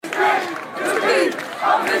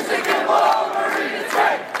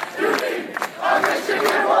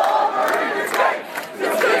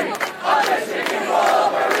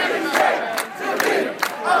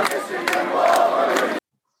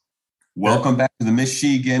Welcome back to the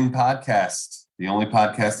Michigan podcast, the only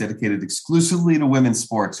podcast dedicated exclusively to women's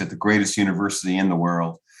sports at the greatest university in the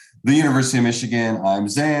world, the University of Michigan. I'm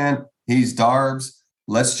Zan. He's Darbs.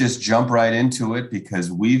 Let's just jump right into it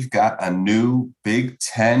because we've got a new Big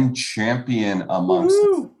Ten champion amongst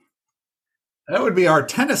us. That would be our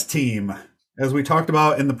tennis team. As we talked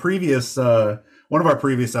about in the previous one of our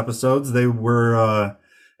previous episodes, they were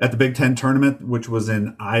at the Big Ten tournament, which was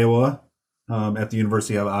in Iowa, at the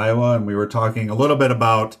University of Iowa. And we were talking a little bit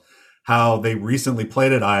about how they recently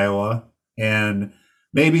played at Iowa and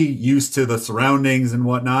maybe used to the surroundings and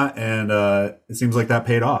whatnot. And it seems like that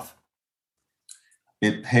paid off.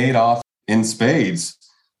 It paid off in spades.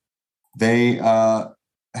 They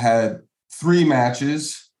had 3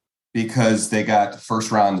 matches because they got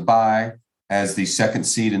first round bye as the second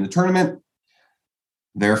seed in the tournament.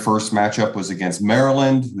 Their first matchup was against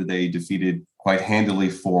Maryland, who they defeated quite handily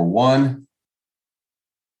 4-1.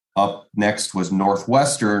 Up next was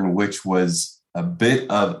Northwestern, which was a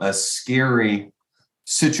bit of a scary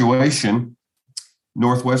situation.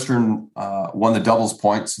 Northwestern won the doubles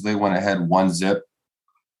point, so they went ahead 1-0.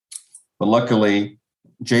 But luckily,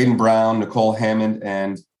 Jaden Brown, Nicole Hammond,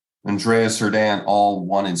 and Andrea Serdan all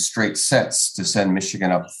won in straight sets to send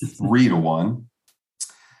Michigan up 3-1.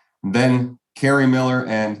 Then Carrie Miller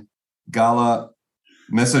and Gala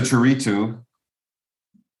Mesacharitu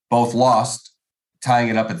both lost, tying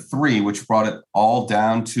it up at 3, which brought it all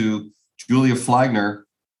down to Julia Flagner,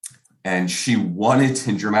 and she won it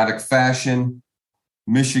in dramatic fashion.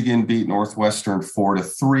 Michigan beat Northwestern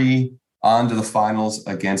 4-3, on to the finals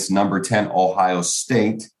against number 10 Ohio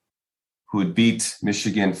State, who had beat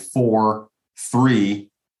Michigan 4-3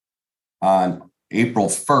 on April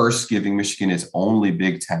 1st, giving Michigan its only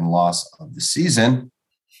Big Ten loss of the season.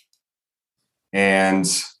 And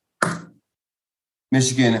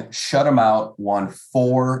Michigan shut them out, won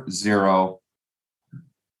 4-0.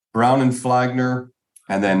 Brown and Flagner,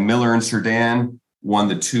 and then Miller and Serdan won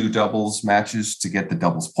the 2 doubles matches to get the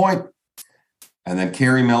doubles point. And then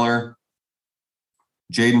Carrie Miller,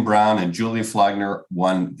 Jaden Brown, and Julia Flagner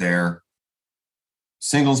won their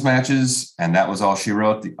singles matches, and that was all she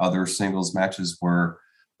wrote. The other singles matches were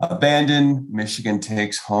abandoned. Michigan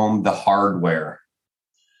takes home the hardware.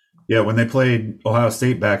 Yeah, when they played Ohio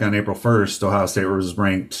State back on April 1st, Ohio State was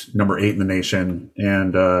ranked number 8 in the nation,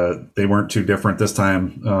 and they weren't too different this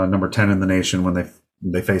time, number 10 in the nation when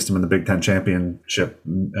they faced them in the Big Ten championship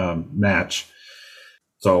match.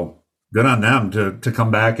 So good on them to come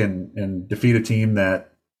back and defeat a team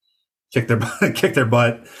that kicked their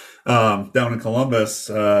butt down in Columbus,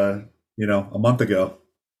 a month ago.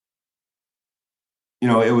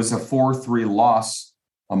 It was a 4-3 loss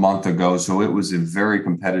a month ago, so it was a very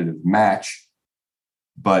competitive match.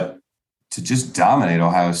 But to just dominate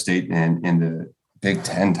Ohio State in the Big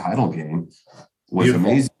Ten title game was beautiful.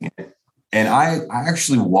 Amazing. And I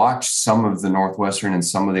actually watched some of the Northwestern and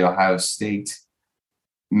some of the Ohio State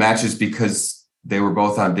matches because they were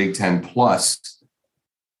both on Big Ten Plus.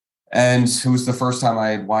 And it was the first time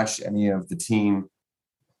I had watched any of the team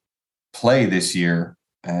play this year.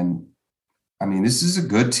 And I mean, this is a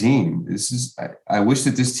good team. I wish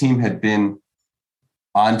that this team had been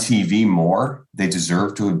on TV more. They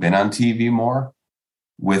deserve to have been on TV more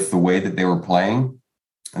with the way that they were playing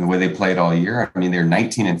and the way they played all year. I mean, they have a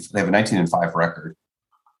 19-5 record.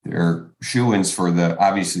 They're shoo-ins for the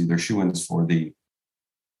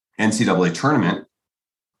NCAA tournament,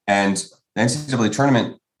 and the NCAA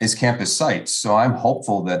tournament is campus sites. So I'm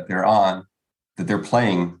hopeful that they're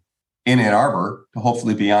playing in Ann Arbor to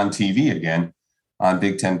hopefully be on TV again on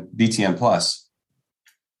BTN Plus.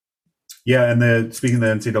 Yeah, and speaking of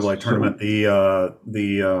the NCAA tournament,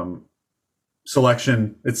 the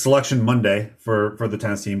selection Monday for the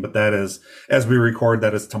tennis team, but that is, as we record,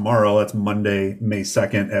 that is tomorrow. That's Monday, May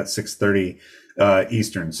 2nd at 6:30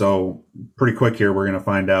 Eastern. So pretty quick here, we're going to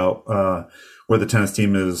find out where the tennis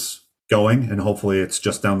team is going, and hopefully it's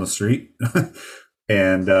just down the street.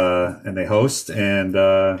 and they host, and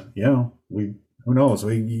who knows?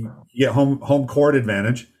 We get home court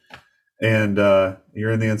advantage, and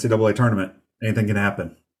you're in the NCAA tournament. Anything can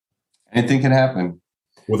happen. Anything can happen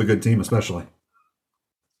with a good team, especially.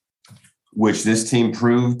 Which this team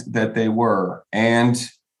proved that they were. And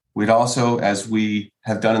we'd also, as we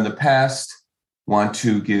have done in the past, want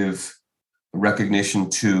to give recognition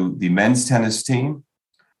to the men's tennis team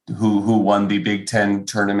who won the Big Ten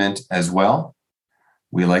tournament as well.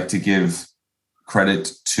 We like to give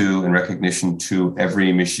credit to and recognition to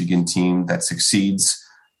every Michigan team that succeeds.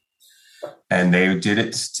 And they did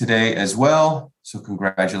it today as well. So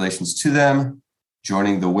congratulations to them,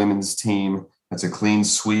 joining the women's team That's a clean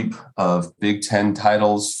sweep of Big Ten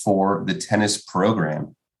titles for the tennis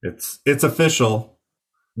program. It's official.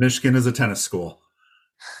 Michigan is a tennis school.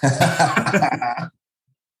 All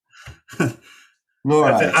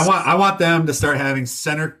right. I want them to start having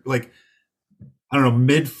center, like, I don't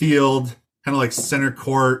know, midfield, kind of like center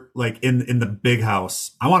court, like in the big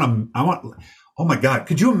house. I want, oh my God,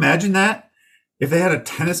 could you imagine that? If they had a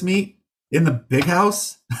tennis meet in the big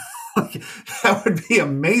house? Like, that would be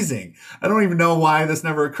amazing. I don't even know why this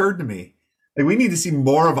never occurred to me. Like, we need to see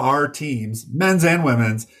more of our teams, men's and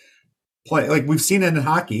women's, play. Like, we've seen it in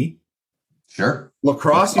hockey. Sure.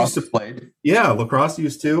 Lacrosse used to play. Yeah, lacrosse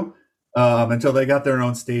used to, until they got their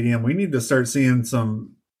own stadium. We need to start seeing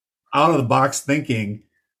some out of the box thinking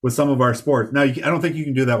with some of our sports. Now, I don't think you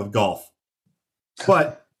can do that with golf,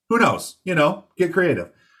 but who knows? Get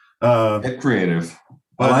creative. Get creative.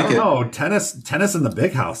 I don't know. Tennis in the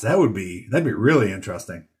big house. That'd be really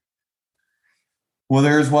interesting. Well,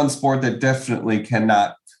 there's one sport that definitely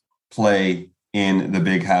cannot play in the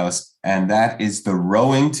big house, and that is the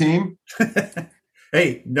rowing team.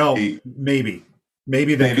 Hey, no, maybe.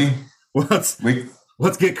 Let's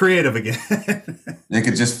get creative again. They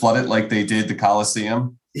could just flood it like they did the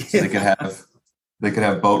Coliseum. Yeah. So they could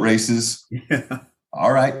have boat races. Yeah.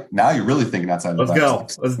 All right. Now you're really thinking outside the box.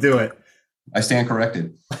 Let's go. Let's do it. I stand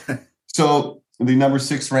corrected. So the number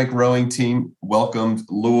 6 ranked rowing team welcomed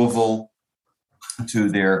Louisville to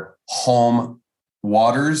their home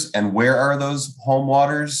waters. And where are those home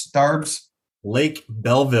waters, Darbs? Lake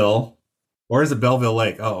Belleville. Or is it Belleville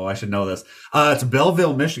Lake? Oh, I should know this. It's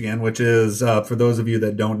Belleville, Michigan, which is, for those of you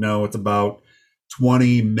that don't know, it's about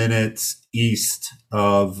 20 minutes east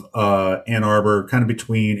of Ann Arbor, kind of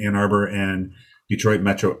between Ann Arbor and Detroit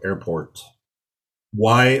Metro Airport.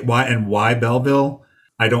 Why Belleville?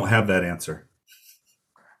 I don't have that answer.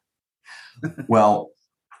 Well,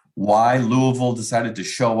 why Louisville decided to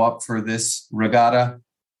show up for this regatta,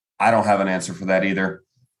 I don't have an answer for that either,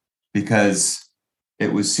 because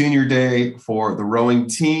it was senior day for the rowing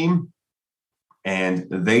team, and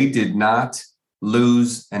they did not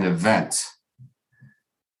lose an event.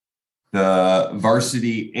 The first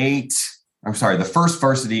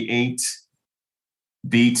varsity 8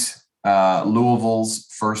 beat Louisville's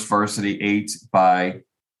first varsity 8 by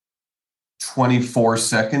 24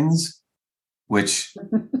 seconds, which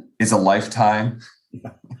is a lifetime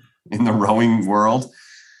in the rowing world.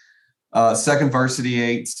 Second varsity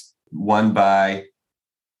 8 won by...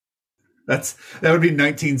 That would be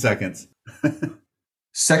 19 seconds.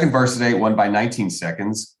 Second varsity 8 won by 19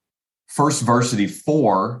 seconds. First varsity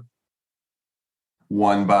 4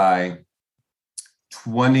 won by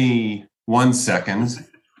 21 seconds.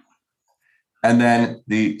 And then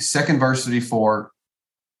the second varsity 4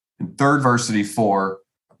 and third varsity 4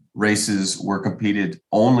 races were competed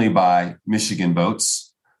only by Michigan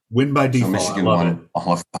boats. Win by default. So Michigan won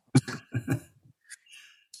all of those.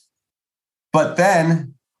 But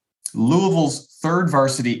then Louisville's third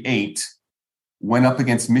varsity 8 went up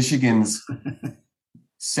against Michigan's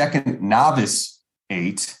second novice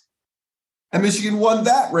 8, and Michigan won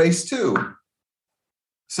that race too.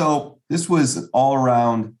 So this was an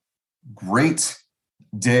all-around great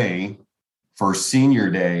day for senior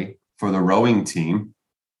day for the rowing team.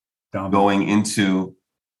 Going into,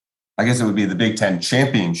 I guess it would be the Big Ten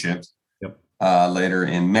championship. Yep. Later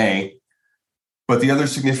in May. But the other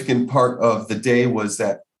significant part of the day was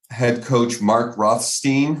that head coach Mark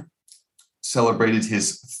Rothstein celebrated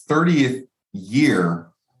his 30th year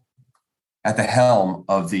at the helm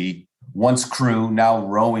of the once crew, now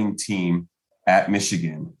rowing team at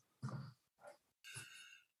Michigan.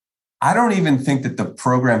 I don't even think that the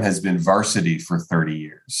program has been varsity for 30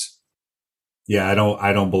 years. Yeah,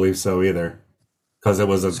 I don't believe so either, because it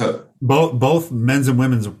was both men's and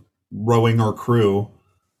women's rowing or crew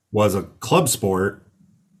was a club sport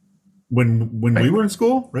when we were in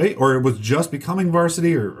school, right? Or it was just becoming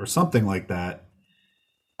varsity or something like that.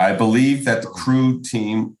 I believe that the crew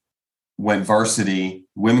team went varsity.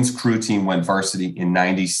 Women's crew team went varsity in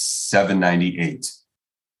 97, 98.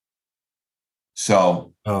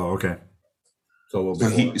 So. Oh, okay.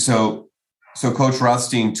 So Coach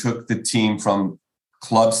Rothstein took the team from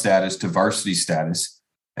club status to varsity status,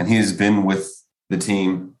 and he has been with the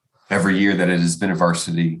team every year that it has been a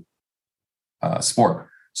varsity sport.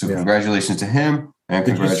 So Congratulations to him, and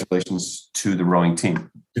congratulations to the rowing team.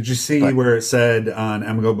 Did you see where it said on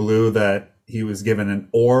Emgo Blue that he was given an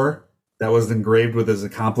oar that was engraved with his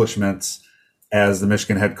accomplishments as the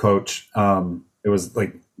Michigan head coach? It was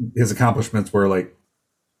like his accomplishments were like,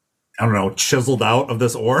 I don't know, chiseled out of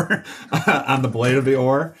this oar on the blade of the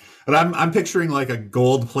oar. But I'm picturing like a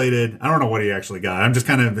gold plated. I don't know what he actually got. I'm just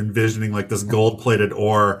kind of envisioning like this gold plated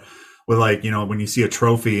ore with like, when you see a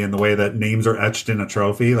trophy and the way that names are etched in a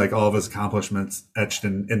trophy, like all of his accomplishments etched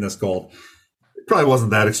in this gold. It probably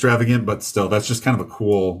wasn't that extravagant, but still, that's just kind of a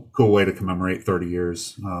cool way to commemorate 30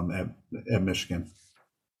 years at Michigan.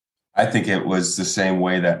 I think it was the same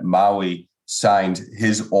way that Maui signed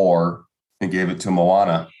his ore and gave it to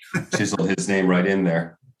Moana, chiseled his name right in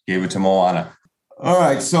there, gave it to Moana. All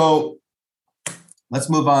right, so let's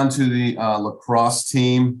move on to the lacrosse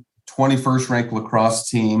team. 21st ranked lacrosse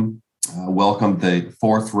team welcomed the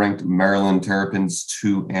 4th ranked Maryland Terrapins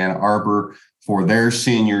to Ann Arbor for their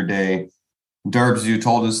senior day. Derbs, you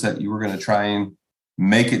told us that you were going to try and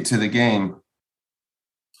make it to the game.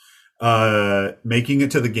 Making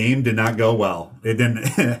it to the game did not go well. It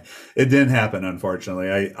didn't. It didn't happen,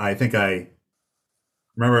 unfortunately. I think I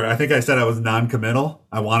said I was non-committal.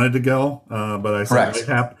 I wanted to go, but I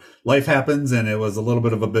said life happens, and it was a little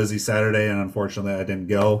bit of a busy Saturday, and unfortunately, I didn't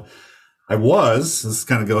go. This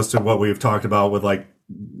kind of goes to what we've talked about with like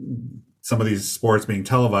some of these sports being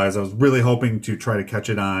televised. I was really hoping to try to catch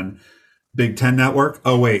it on Big Ten Network.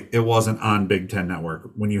 Oh wait, it wasn't on Big Ten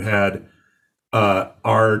Network when you had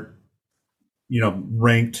our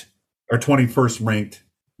 21st ranked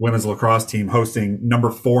women's lacrosse team hosting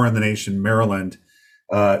number 4 in the nation, Maryland.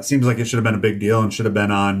 It seems like it should have been a big deal and should have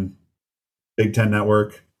been on Big Ten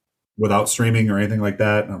Network without streaming or anything like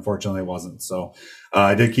that. And unfortunately, it wasn't. So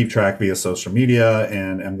I did keep track via social media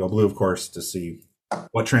and MGO Blue, of course, to see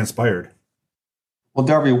what transpired. Well,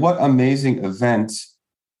 Darby, what amazing event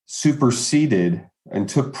superseded and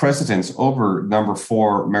took precedence over number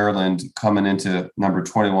 4 Maryland coming into number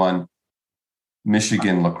 21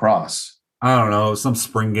 Michigan lacrosse. I don't know, some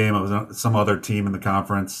spring game. It was some other team in the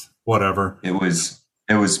conference. Whatever. It was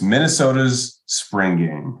Minnesota's spring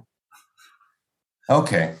game.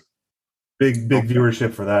 Okay. Big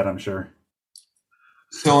viewership for that, I'm sure.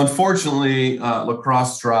 So unfortunately,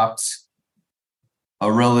 lacrosse dropped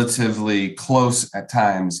a relatively close at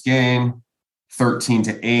times game,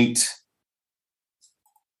 13-8.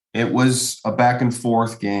 It was a back and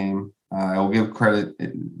forth game. I will give credit.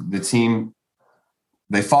 The team,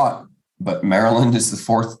 they fought, but Maryland is the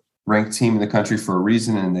 4th ranked team in the country for a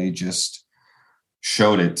reason, and they just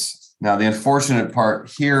showed it. Now, the unfortunate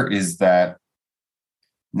part here is that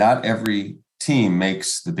not every team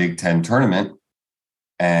makes the Big Ten tournament,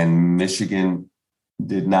 and Michigan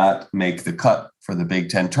did not make the cut for the Big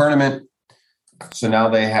Ten tournament. So now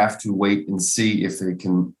they have to wait and see if they're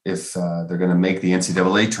going to make the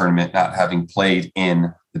NCAA tournament, not having played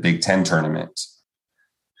in the Big Ten tournament.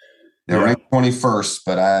 They're ranked 21st,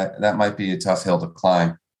 but that might be a tough hill to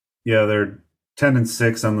climb. Yeah, they're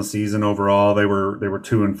 10-6 on the season overall. They were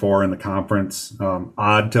 2-4 in the conference.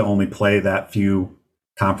 Odd to only play that few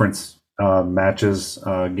conference matches,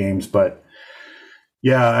 games, but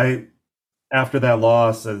yeah, after that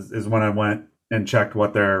loss is when I went and checked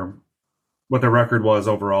what their record was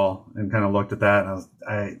overall and kind of looked at that,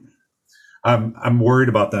 and I'm worried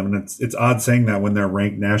about them, and it's odd saying that when they're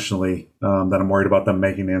ranked nationally, that I'm worried about them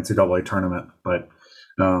making the NCAA tournament, but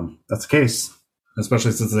that's the case,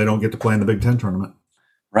 especially since they don't get to play in the Big Ten tournament.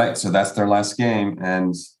 Right, so that's their last game,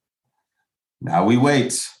 and now we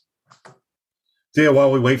wait. So yeah,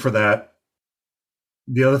 while we wait for that,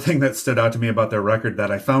 the other thing that stood out to me about their record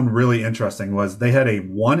that I found really interesting was they had a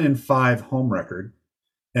 1-5 home record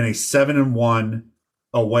and a 7-1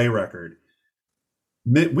 away record.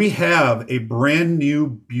 We have a brand new,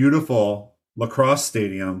 beautiful lacrosse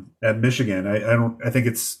stadium at Michigan. I think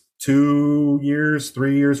it's 2 years,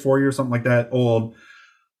 3 years, 4 years, something like that old.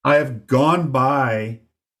 I have gone by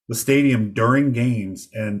the stadium during games,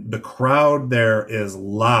 and the crowd there is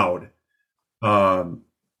loud. And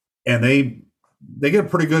they get a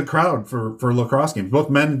pretty good crowd for lacrosse games. Both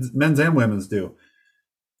men's and women's do.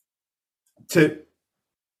 To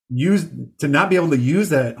not be able to use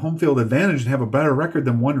that home field advantage and have a better record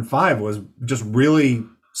than 1-5 was just really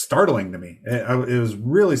startling to me. It was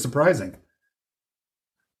really surprising.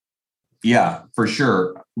 Yeah, for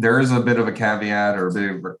sure. There is a bit of a caveat or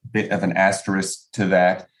a bit of an asterisk to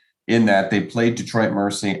that, in that they played Detroit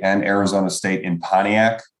Mercy and Arizona State in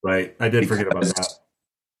Pontiac. Right. I did forget about that.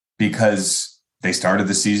 Because they started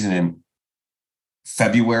the season in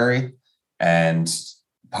February, and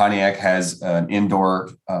Pontiac has an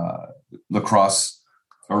indoor lacrosse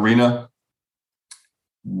arena,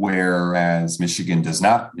 whereas Michigan does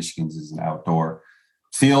not. Michigan's is an outdoor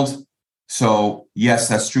field. So, yes,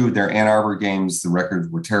 that's true. Their Ann Arbor games, the records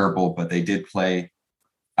were terrible, but they did play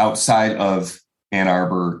outside of Ann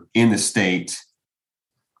Arbor in the state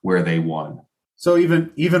where they won. So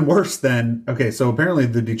even worse than, okay, so apparently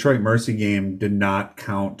the Detroit Mercy game did not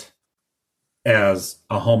count as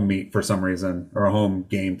a home meet for some reason, or a home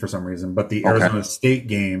game for some reason, but the Okay. Arizona State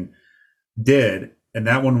game did, and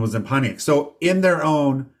that one was in Pontiac. So in their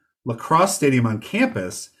own lacrosse stadium on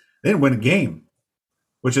campus, they didn't win a game,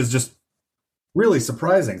 which is just really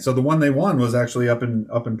surprising. So the one they won was actually up in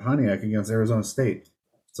Pontiac against Arizona State.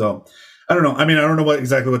 So I don't know. I mean, I don't know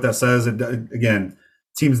exactly what that says. Again,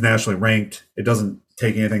 teams nationally ranked. It doesn't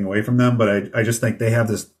take anything away from them, but I just think they have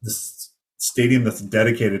this stadium that's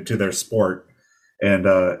dedicated to their sport, and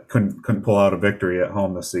couldn't pull out a victory at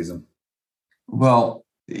home this season. Well,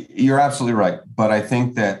 you're absolutely right. But I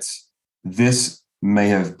think that this may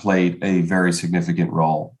have played a very significant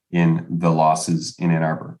role in the losses in Ann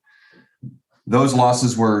Arbor. Those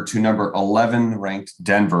losses were to number 11 ranked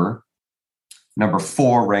Denver, number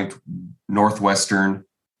 4 ranked Northwestern,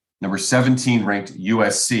 number 17 ranked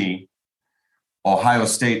USC, Ohio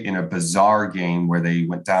State in a bizarre game where they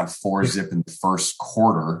went down 4-0 in the first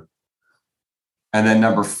quarter, and then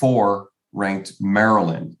number 4 ranked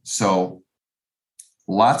Maryland. So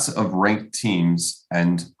lots of ranked teams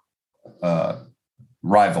and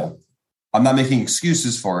rival. I'm not making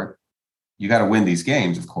excuses for it. You got to win these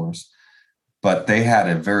games, of course, but they had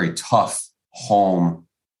a very tough home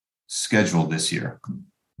schedule this year.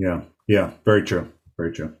 Yeah, very true.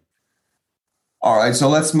 Very true. All right, so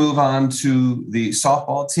let's move on to the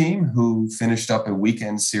softball team, who finished up a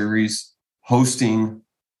weekend series hosting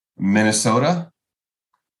Minnesota,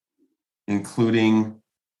 including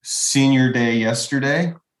Senior Day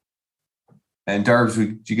yesterday. And Darbs,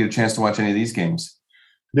 did you get a chance to watch any of these games?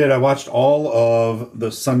 I watched all of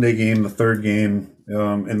the Sunday game, the third game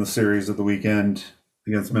in the series of the weekend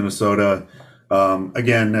against Minnesota.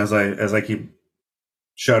 Again, as I keep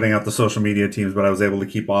shouting out the social media teams, but I was able to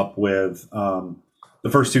keep up with the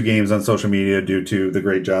first 2 games on social media due to the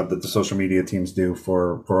great job that the social media teams do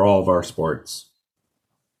for all of our sports.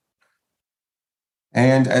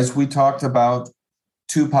 And as we talked about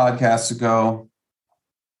 2 podcasts ago,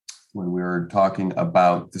 when we were talking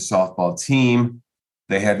about the softball team,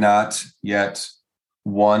 they had not yet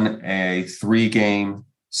won a 3-game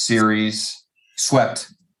series,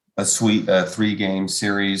 swept a 3-game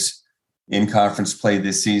series in conference play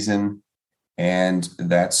this season, and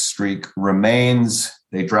that streak remains.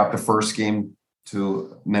 They dropped the first game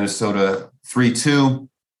to Minnesota 3-2,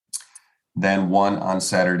 then won on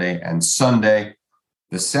Saturday and Sunday.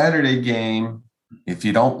 The Saturday game, if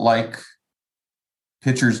you don't like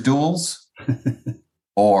pitchers' duels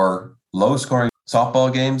or low-scoring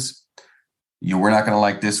softball games, you were not going to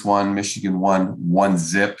like this one. Michigan won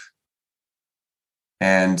 1-0.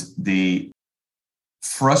 And the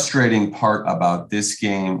frustrating part about this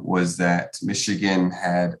game was that Michigan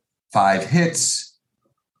had 5 hits,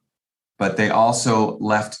 but they also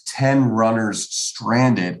left 10 runners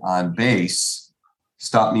stranded on base.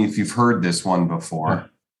 Stop me if you've heard this one before,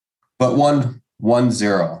 but won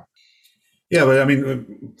 1-0. Yeah, but I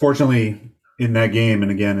mean, fortunately in that game,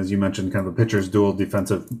 and again, as you mentioned, kind of a pitcher's dual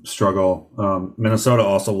defensive struggle, Minnesota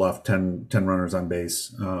also left 10 runners on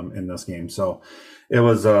base in this game. So it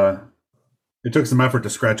was it took some effort to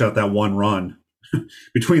scratch out that one run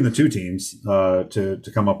between the 2 teams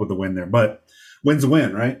to come up with a win there. But win's a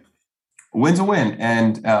win, right? Win's a win.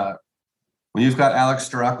 And when you've got Alex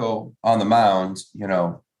Storako on the mound,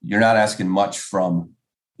 you're not asking much from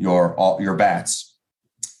your bats.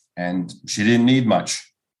 And she didn't need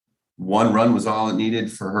much. 1 run was all it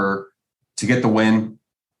needed for her to get the win,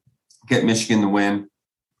 get Michigan the win,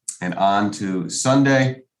 and on to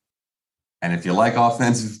Sunday. And if you like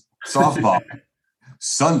offensive softball,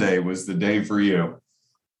 Sunday was the day for you.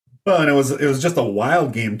 Well, and it was just a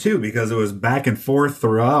wild game too, because it was back and forth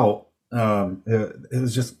throughout. It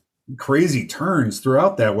was just crazy turns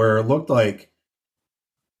throughout that, where it looked like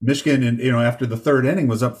Michigan, and after the 3rd inning,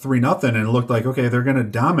 was up 3-0, and it looked like, okay, they're going to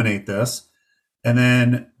dominate this. And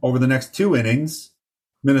then over the next 2 innings,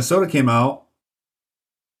 Minnesota came out,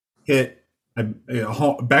 hit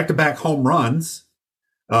back-to-back home runs.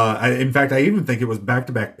 In fact, I even think it was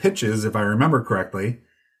back-to-back pitches, if I remember correctly.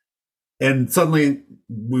 And suddenly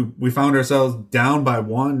we found ourselves down by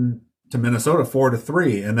 1 to Minnesota,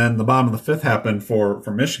 4-3. And then the bottom of the 5th happened for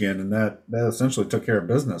Michigan, and that essentially took care of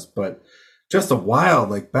business. But just a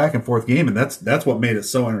wild, back and forth game, and that's what made it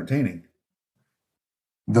so entertaining.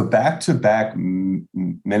 The back-to-back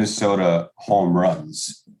Minnesota home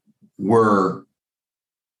runs were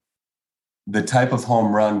the type of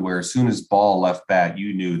home run where as soon as ball left bat,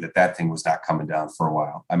 you knew that thing was not coming down for a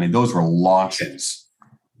while. I mean, those were launches.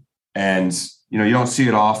 And, you don't see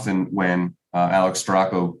it often when Alex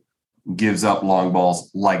Storako gives up long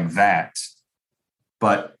balls like that.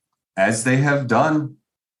 But as they have done,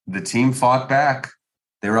 the team fought back.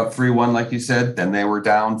 They were up 3-1, like you said. Then they were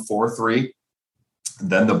down 4-3.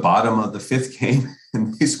 Then the bottom of the fifth game,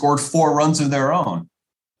 and they scored 4 runs of their own.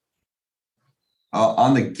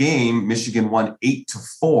 On the game, Michigan won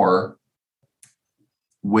 8-4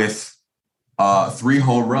 with 3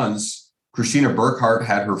 home runs. Christina Burkhart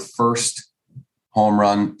had her first home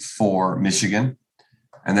run for Michigan.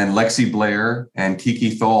 And then Lexi Blair and Kiki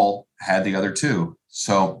Thole had the other 2.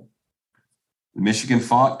 So Michigan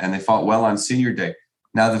fought, and they fought well on senior day.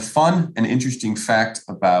 Now, the fun and interesting fact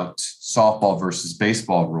about softball versus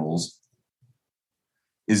baseball rules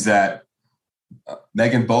is that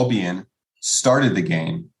Megan Bobian started the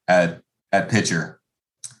game at pitcher,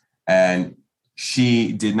 and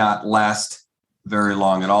she did not last very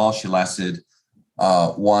long at all. She lasted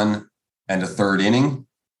 1 1/3 inning.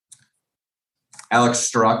 Alex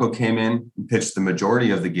Storako came in and pitched the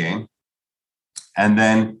majority of the game. And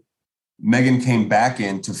then Megan came back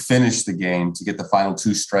in to finish the game to get the final 2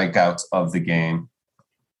 strikeouts of the game.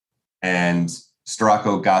 And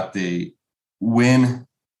Storako got the win,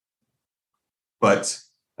 but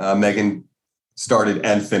Megan started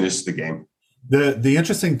and finished the game. The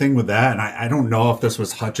interesting thing with that, and I don't know if this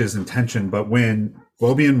was Hutch's intention, but when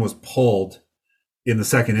Bobian was pulled in the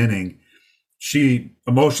second inning, she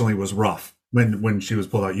emotionally was rough when she was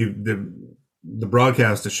pulled out. The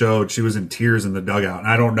broadcast showed she was in tears in the dugout. And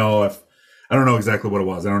I don't know exactly what it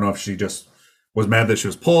was. I don't know if she just was mad that she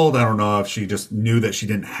was pulled. I don't know if she just knew that she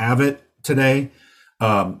didn't have it today.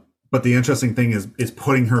 But the interesting thing is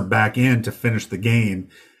putting her back in to finish the game.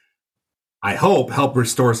 I hope help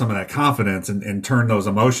restore some of that confidence and turn those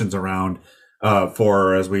emotions around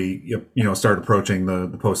for as we start approaching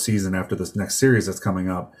the postseason after this next series that's coming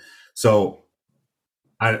up. So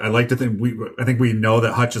I like to think I think we know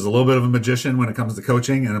that Hutch is a little bit of a magician when it comes to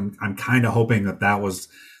coaching, and I'm kind of hoping that was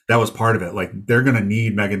part of it. Like, they're going to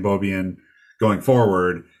need Megan Bobian going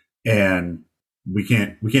forward, and we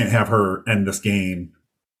can't have her end this game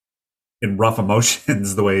in rough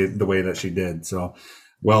emotions the way that she did. So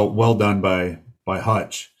well done by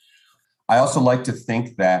Hutch. I also like to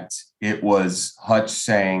think that it was Hutch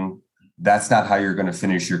saying, that's not how you're going to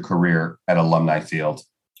finish your career at Alumni Field.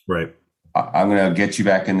 Right. I'm going to get you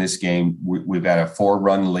back in this game. We've got a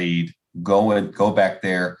 4-run lead. Go back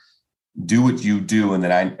there, do what you do, and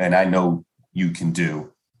I know you can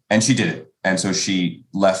do. And she did it. And so she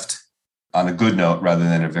left on a good note rather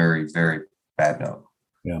than a very, very bad note.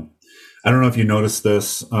 Yeah. I don't know if you noticed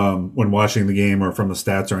this when watching the game or from the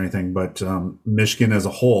stats or anything, but Michigan as a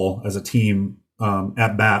whole, as a team,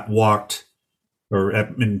 at bat walked, or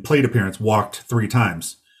in plate appearance walked 3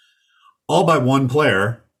 times, all by one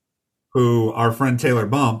player, who our friend Taylor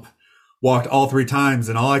Bump walked all 3 times.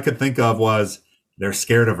 And all I could think of was, they're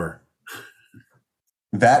scared of her.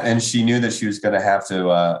 That, and she knew that she was going to have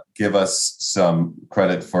to give us some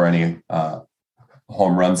credit for any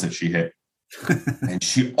home runs that she hit. And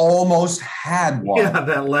she almost had one. Yeah,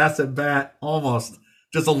 that last at bat, almost.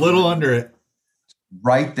 Just a little under it.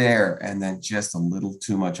 Right there, and then just a little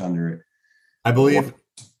too much under it. I believe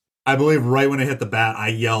right when it hit the bat, I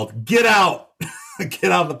yelled, "Get out!"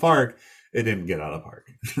 Get out of the park. It didn't get out of the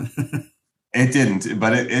park. It didn't,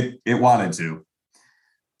 but it wanted to.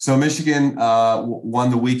 So Michigan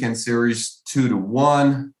won the weekend series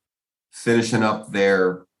 2-1, finishing up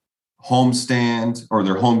their homestand or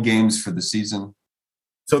their home games for the season.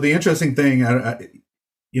 So the interesting thing,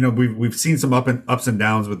 we've seen some ups and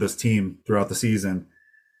downs with this team throughout the season.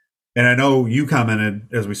 And I know you commented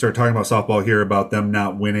as we started talking about softball here about them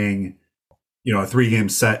not winning, a 3-game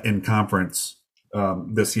set in conference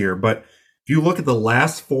this year. But if you look at the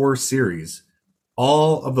last 4 series,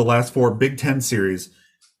 all of the last 4 Big Ten series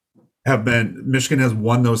have been, Michigan has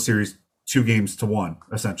won those series 2-1,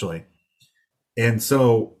 essentially. And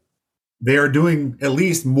so they are doing at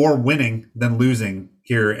least more winning than losing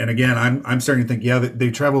here. And again, I'm starting to think,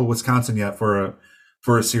 they traveled Wisconsin yet for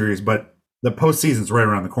a series, but the postseason's right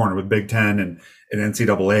around the corner with Big Ten and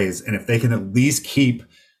NCAAs. And if they can at least keep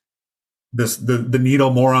the needle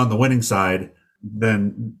more on the winning side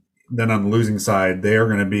than on the losing side, they are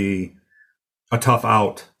going to be a tough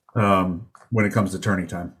out when it comes to tourney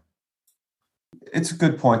time. It's a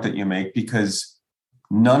good point that you make, because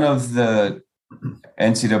none of the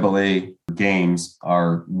NCAA games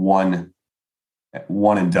are one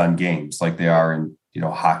and done games like they are in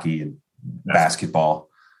hockey and basketball.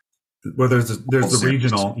 Well, there's the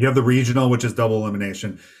regional. You have the regional, which is double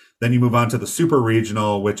elimination. Then you move on to the super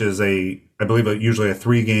regional, which is I believe usually a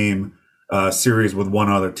 3-game series with one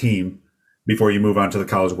other team before you move on to the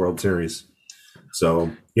College World Series.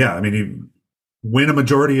 So yeah, I mean, win a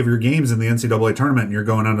majority of your games in the NCAA tournament and you're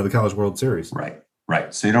going on to the College World Series. Right.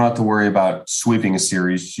 Right. So you don't have to worry about sweeping a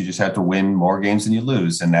series. You just have to win more games than you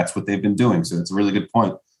lose. And that's what they've been doing. So it's a really good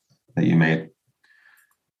point that you made.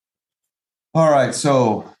 All right.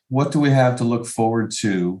 So what do we have to look forward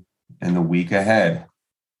to in the week ahead?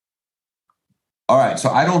 All right. So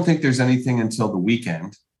I don't think there's anything until the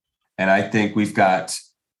weekend. And I think we've got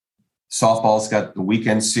softball's got the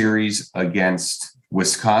weekend series against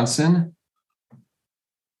Wisconsin.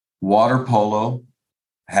 Water polo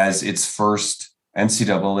has its first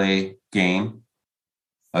NCAA game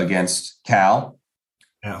against Cal.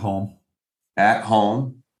 At home. At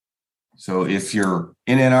home. So if you're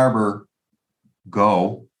in Ann Arbor,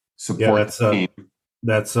 go support the team.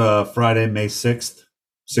 That's Friday, May 6th,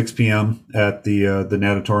 6 p.m. at the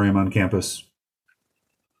Natatorium on campus.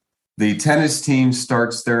 The tennis team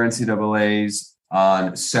starts their NCAAs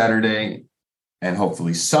on Saturday and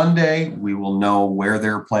hopefully Sunday. We will know where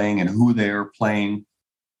they're playing and who they are playing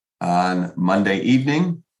on Monday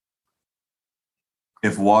evening.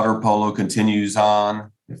 If water polo continues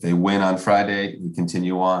on, if they win on Friday, we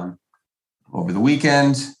continue on over the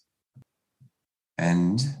weekend.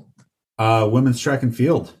 And women's track and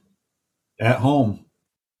field at home.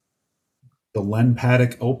 The Len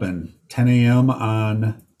Paddock Open, 10 a.m.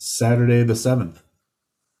 on Saturday the 7th.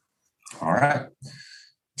 All right.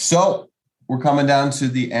 So we're coming down to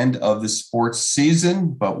the end of the sports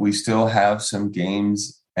season, but we still have some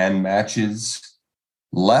games and matches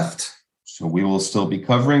left. So we will still be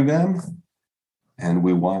covering them. And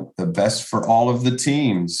we want the best for all of the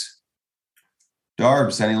teams.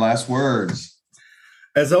 Darbs, any last words?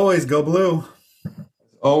 As always, go blue.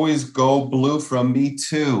 Always go blue from me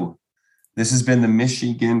too. This has been the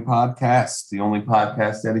Michigan Podcast, the only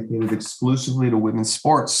podcast dedicated exclusively to women's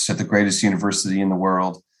sports at the greatest university in the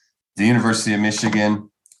world, the University of Michigan.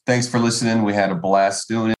 Thanks for listening. We had a blast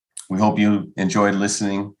doing it. We hope you enjoyed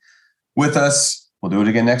listening with us. We'll do it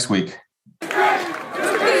again next week.